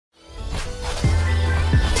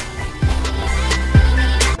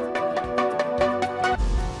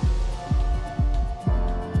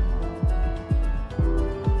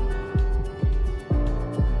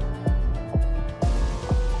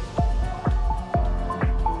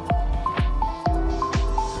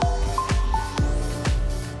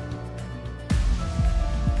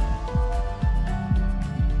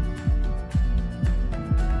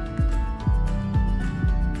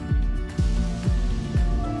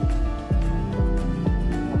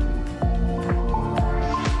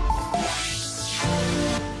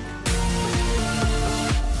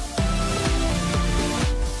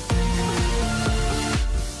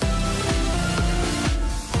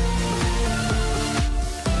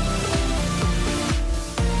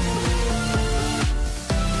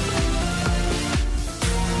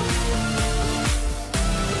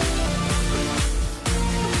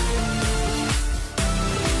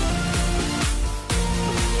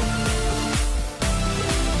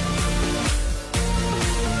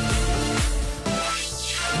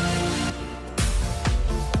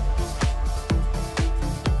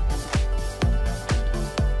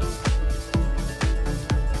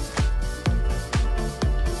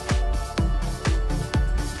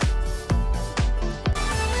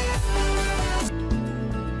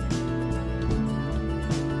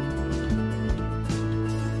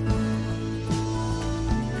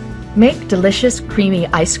Make delicious creamy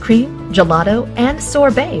ice cream, gelato, and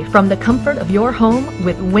sorbet from the comfort of your home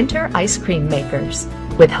with Winter Ice Cream Makers.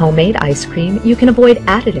 With homemade ice cream, you can avoid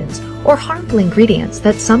additives or harmful ingredients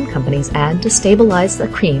that some companies add to stabilize the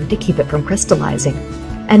cream to keep it from crystallizing.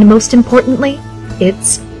 And most importantly,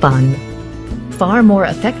 it's fun. Far more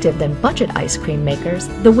effective than budget ice cream makers,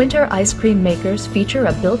 the Winter Ice Cream Makers feature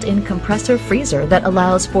a built-in compressor freezer that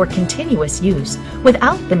allows for continuous use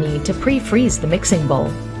without the need to pre-freeze the mixing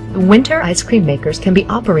bowl. The Winter Ice Cream Makers can be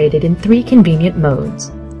operated in 3 convenient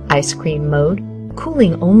modes: ice cream mode,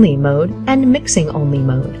 cooling only mode, and mixing only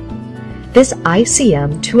mode. This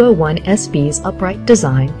ICM 201SB's upright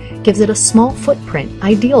design gives it a small footprint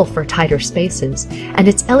ideal for tighter spaces, and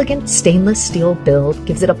its elegant stainless steel build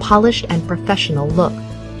gives it a polished and professional look.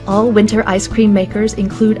 All Winter Ice Cream Makers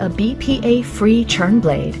include a BPA-free churn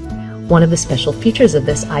blade. One of the special features of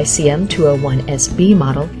this ICM 201SB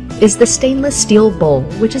model is the stainless steel bowl,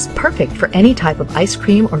 which is perfect for any type of ice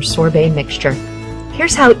cream or sorbet mixture.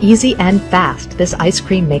 Here's how easy and fast this ice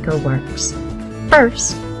cream maker works.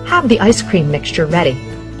 First, have the ice cream mixture ready.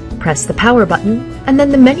 Press the power button and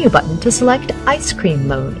then the menu button to select ice cream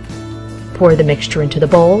mode. Pour the mixture into the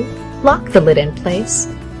bowl, lock the lid in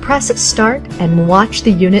place, press start, and watch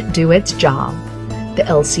the unit do its job. The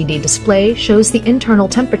LCD display shows the internal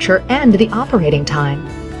temperature and the operating time.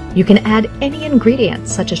 You can add any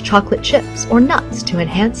ingredients such as chocolate chips or nuts to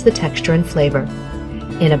enhance the texture and flavor.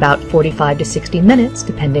 In about 45 to 60 minutes,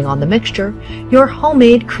 depending on the mixture, your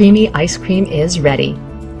homemade creamy ice cream is ready.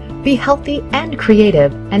 Be healthy and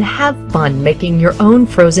creative and have fun making your own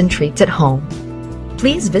frozen treats at home.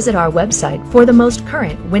 Please visit our website for the most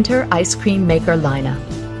current Winter Ice Cream Maker lineup.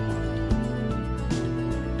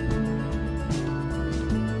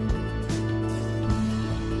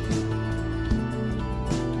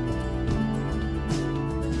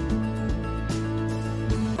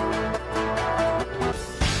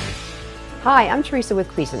 Hi, I'm Teresa with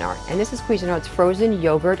Cuisinart, and this is Cuisinart's frozen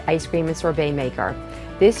yogurt ice cream and sorbet maker.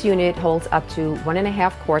 This unit holds up to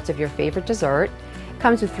 1.5 quarts of your favorite dessert. It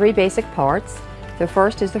comes with 3 basic parts. The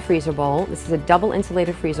first is the freezer bowl. This is a double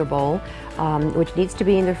insulated freezer bowl, which needs to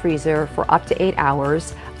be in the freezer for up to 8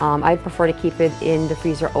 hours. I prefer to keep it in the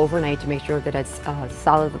freezer overnight to make sure that it's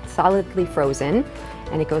solidly frozen.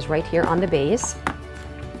 And it goes right here on the base.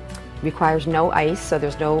 It requires no ice, so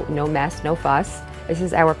there's no mess, no fuss. This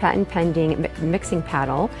is our patent-pending mixing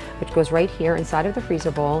paddle, which goes right here inside of the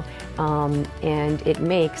freezer bowl, and it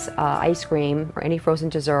makes ice cream or any frozen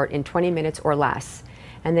dessert in 20 minutes or less.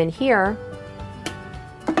 And then here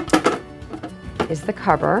is the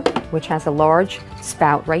cover, which has a large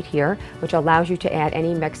spout right here, which allows you to add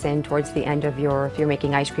any mix in towards the end of if you're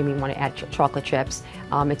making ice cream, you want to add chocolate chips.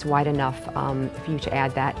 It's wide enough for you to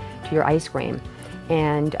add that to your ice cream.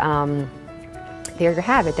 And there you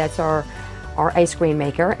have it. That's our ice cream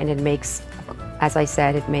maker, and it makes, as I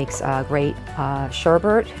said, it makes great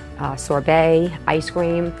sherbet, sorbet, ice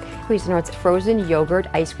cream. Cuisinart's frozen yogurt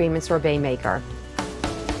ice cream and sorbet maker.